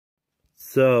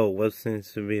So, what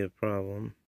seems to be a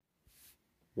problem?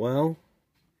 Well,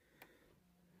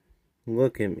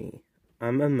 look at me.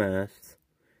 I'm a mess.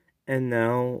 And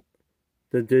now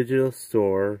the digital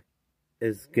store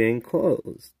is getting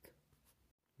closed.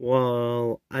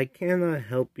 Well, I cannot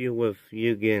help you with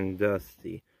you getting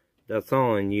dusty. That's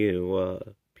all on you,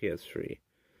 P.S.3.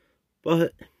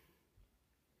 But,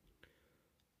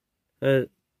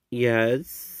 yeah,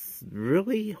 it's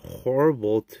really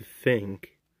horrible to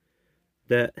think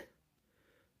that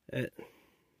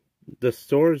the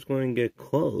store is going to get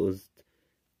closed,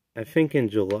 I think in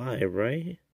July,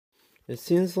 right? It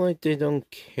seems like they don't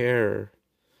care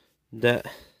that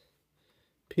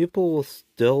people will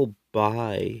still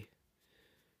buy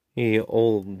the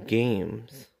old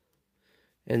games.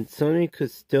 And Sony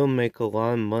could still make a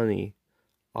lot of money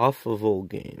off of old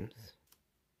games.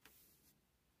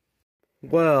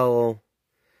 Well,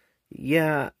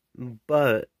 yeah,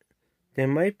 but they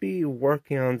might be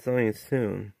working on something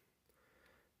soon.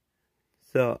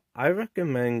 So I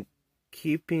recommend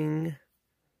keeping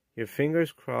your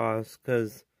fingers crossed,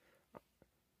 because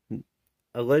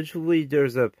allegedly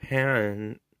there's a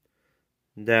patent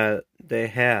that they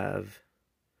have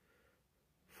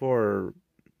for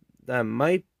that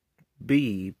might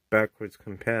be backwards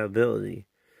compatibility,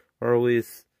 or at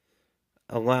least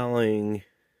allowing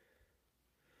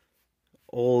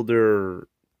older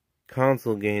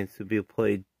console games to be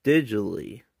played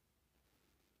digitally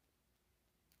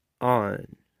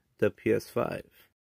on the PS5.